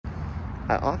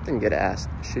I often get asked,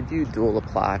 should you dual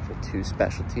apply for 2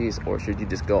 specialties or should you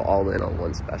just go all in on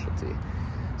 1 specialty?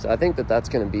 So I think that that's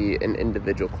going to be an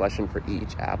individual question for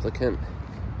each applicant.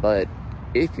 But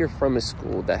if you're from a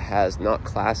school that has not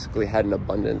classically had an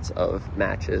abundance of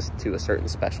matches to a certain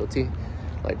specialty,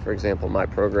 like for example, my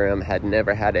program had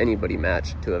never had anybody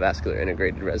match to a vascular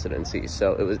integrated residency.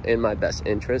 So it was in my best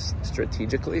interest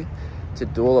strategically to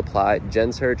dual apply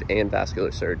gen surg and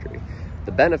vascular surgery.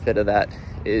 The benefit of that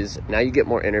is now you get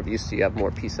more interviews, so you have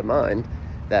more peace of mind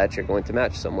that you're going to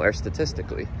match somewhere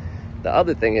statistically. The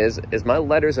other thing is my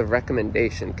letters of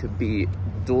recommendation could be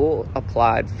dual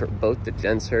applied for both the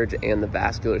gen surg and the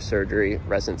vascular surgery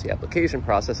residency application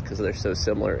process because they're so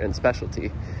similar in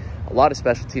specialty. A lot of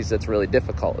specialties that's really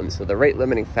difficult, and so the rate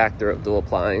limiting factor of dual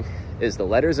applying is the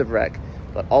letters of rec,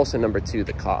 but also number 2,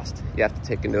 the cost. You have to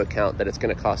take into account that it's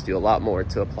going to cost you a lot more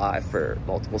to apply for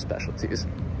multiple specialties.